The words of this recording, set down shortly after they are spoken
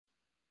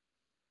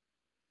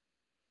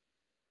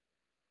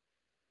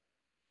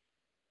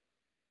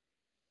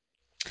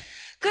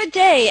Good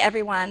day,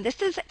 everyone.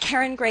 This is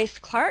Karen Grace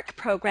Clark,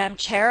 Program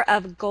Chair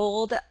of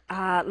Gold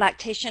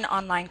Lactation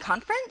Online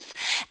Conference,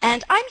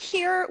 and I'm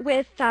here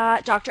with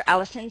Dr.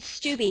 Alison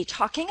Stuebe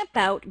talking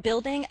about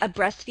building a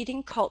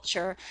breastfeeding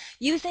culture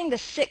using the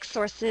 6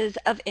 sources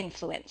of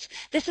influence.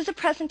 This is a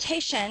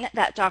presentation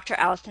that Dr.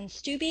 Alison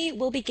Stuebe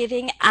will be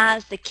giving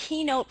as the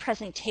keynote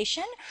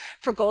presentation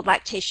for Gold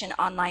Lactation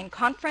Online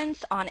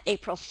Conference on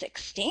April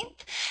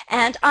 16th,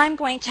 and I'm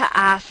going to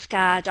ask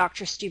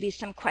Dr. Stuebe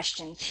some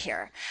questions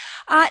here.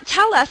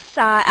 Tell us,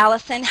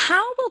 Alison,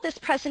 how will this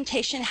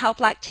presentation help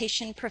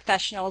lactation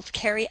professionals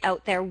carry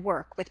out their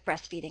work with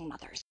breastfeeding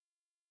mothers?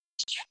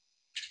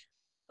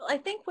 Well, I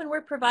think when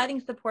we're providing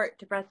support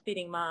to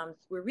breastfeeding moms,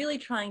 we're really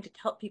trying to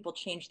help people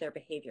change their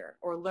behavior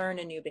or learn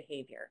a new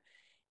behavior.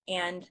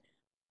 And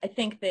I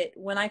think that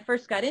when I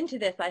first got into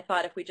this, I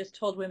thought if we just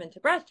told women to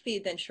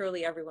breastfeed, then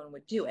surely everyone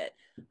would do it.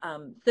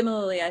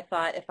 Similarly, I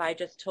thought if I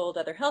just told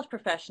other health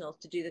professionals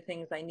to do the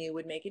things I knew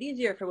would make it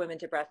easier for women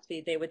to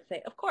breastfeed, they would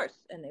say, of course,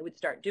 and they would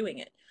start doing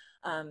it.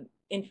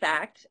 In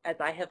fact, as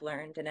I have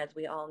learned and as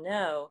we all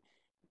know,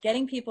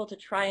 getting people to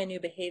try a new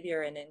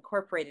behavior and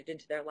incorporate it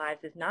into their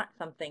lives is not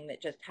something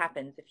that just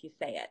happens if you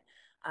say it.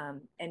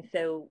 And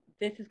so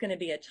this is going to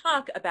be a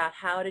talk about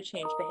how to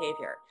change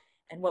behavior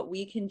and what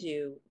we can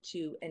do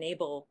to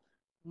enable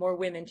more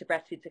women to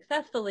breastfeed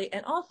successfully,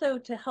 and also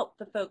to help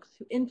the folks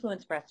who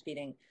influence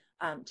breastfeeding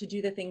to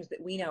do the things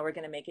that we know are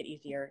going to make it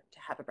easier to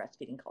have a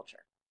breastfeeding culture.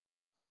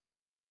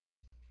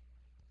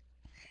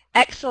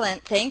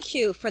 Excellent. Thank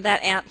you for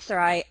that answer.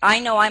 I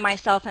know I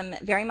myself am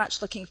very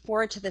much looking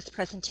forward to this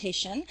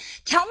presentation.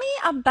 Tell me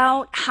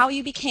about how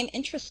you became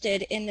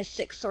interested in the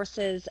 6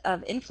 sources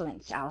of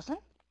influence, Alison.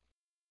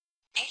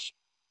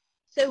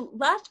 So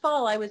last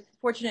fall, I was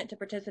fortunate to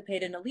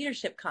participate in a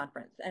leadership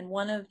conference, and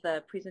one of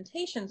the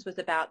presentations was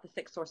about the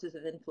 6 sources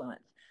of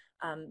influence.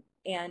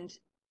 And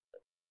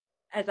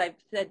as I've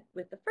said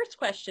with the first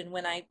question,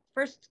 when I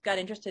first got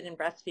interested in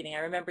breastfeeding,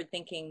 I remembered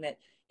thinking that,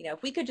 you know,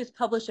 if we could just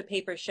publish a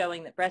paper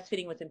showing that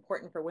breastfeeding was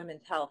important for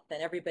women's health,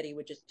 then everybody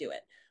would just do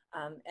it.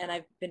 And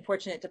I've been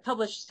fortunate to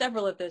publish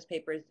several of those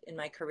papers in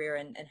my career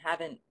and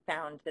haven't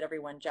found that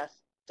everyone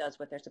just does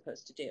what they're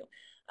supposed to do.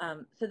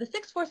 So the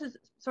 6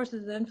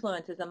 sources of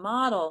influence is a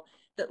model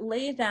that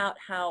lays out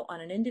how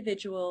on an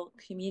individual,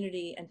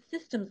 community, and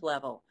systems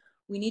level,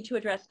 we need to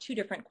address 2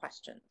 different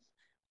questions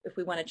if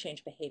we want to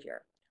change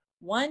behavior.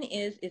 One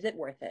is it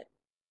worth it?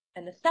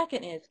 And the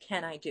second is,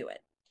 can I do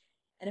it?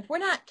 And if we're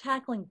not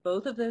tackling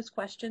both of those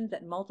questions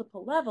at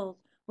multiple levels,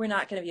 we're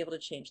not going to be able to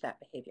change that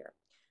behavior.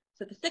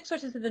 So the 6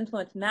 sources of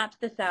influence maps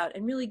this out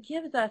and really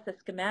gives us a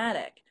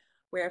schematic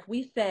where if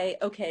we say,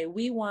 okay,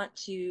 we want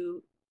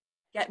to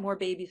get more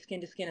babies skin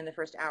to skin in the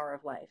first hour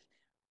of life,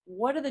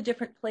 what are the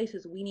different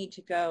places we need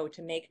to go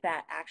to make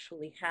that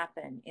actually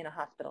happen in a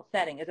hospital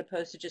setting, as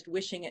opposed to just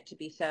wishing it to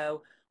be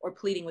so or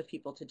pleading with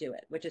people to do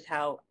it, which is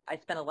how I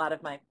spent a lot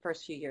of my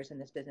first few years in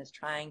this business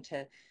trying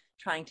to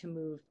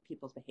move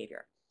people's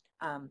behavior.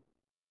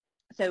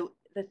 So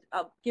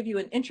I'll give you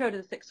an intro to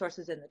the 6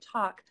 sources in the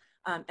talk,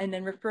 and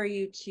then refer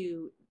you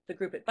to the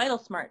group at Vital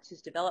Smarts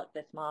who's developed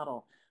this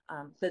model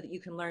so that you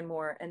can learn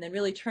more and then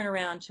really turn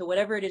around to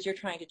whatever it is you're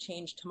trying to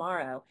change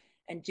tomorrow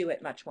and do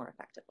it much more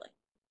effectively.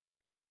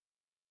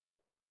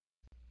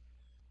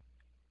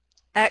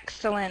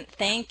 Excellent.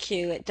 Thank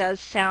you. It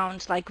does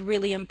sound like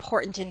really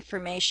important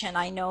information.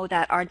 I know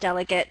that our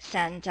delegates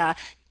and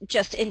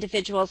just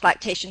individuals,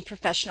 lactation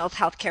professionals,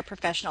 healthcare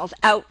professionals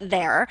out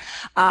there,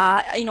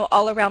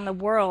 all around the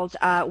world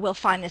will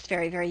find this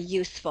very, very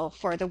useful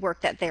for the work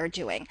that they're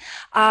doing.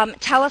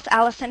 Tell us,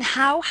 Alison,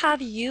 how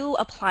have you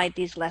applied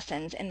these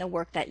lessons in the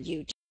work that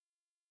you do?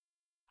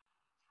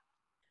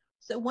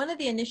 So one of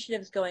the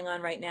initiatives going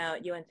on right now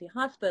at UNC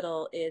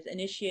Hospital is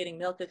initiating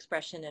milk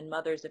expression in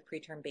mothers of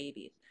preterm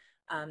babies.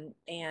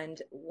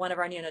 And one of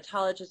our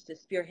neonatologists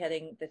is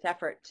spearheading this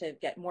effort to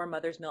get more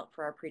mother's milk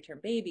for our preterm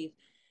babies,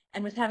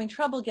 and was having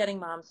trouble getting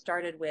moms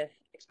started with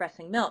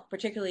expressing milk,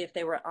 particularly if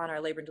they were on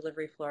our labor and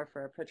delivery floor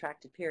for a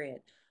protracted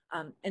period.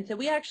 And so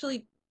we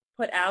actually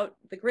put out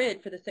the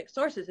grid for the 6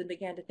 sources and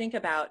began to think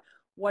about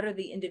what are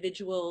the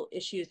individual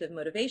issues of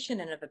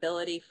motivation and of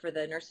ability for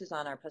the nurses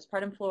on our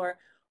postpartum floor,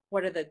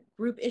 what are the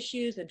group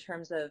issues in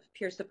terms of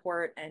peer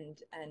support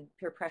and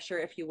peer pressure,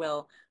 if you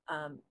will,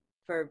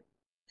 for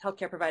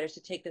healthcare providers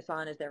to take this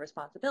on as their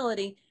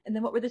responsibility, and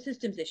then what were the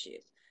systems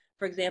issues?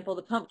 For example,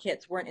 the pump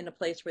kits weren't in a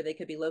place where they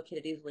could be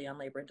located easily on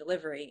labor and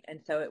delivery, and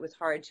so it was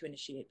hard to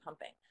initiate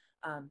pumping.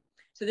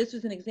 So this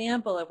was an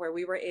example of where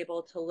we were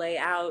able to lay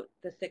out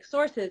the 6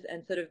 sources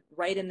and sort of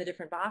write in the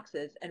different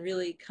boxes and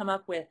really come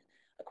up with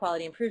a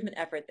quality improvement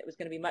effort that was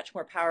going to be much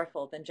more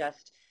powerful than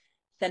just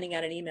sending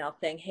out an email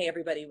saying, hey,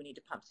 everybody, we need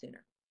to pump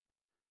sooner.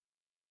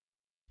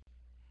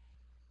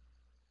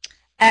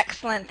 Excellent.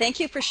 Excellent. Thank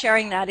you for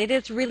sharing that. It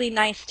is really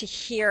nice to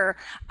hear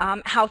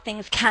how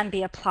things can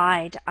be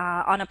applied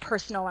on a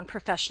personal and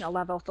professional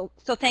level.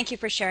 So thank you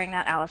for sharing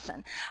that,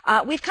 Alison.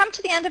 We've come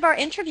to the end of our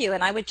interview,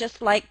 and I would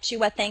just like to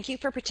thank you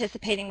for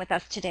participating with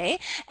us today.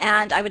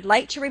 And I would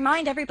like to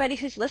remind everybody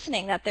who's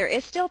listening that there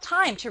is still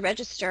time to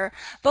register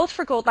both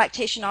for Gold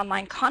Lactation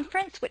Online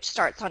Conference, which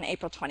starts on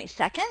April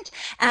 22nd,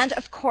 and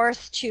of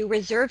course to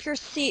reserve your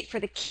seat for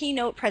the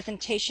keynote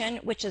presentation,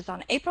 which is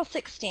on April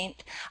 16th.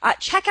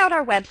 Check out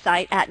our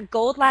website at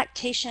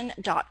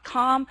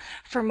goldlactation.com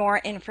for more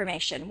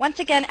information. Once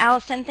again,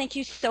 Alison, thank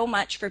you so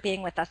much for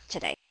being with us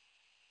today.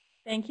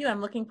 Thank you.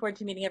 I'm looking forward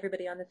to meeting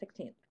everybody on the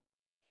 16th.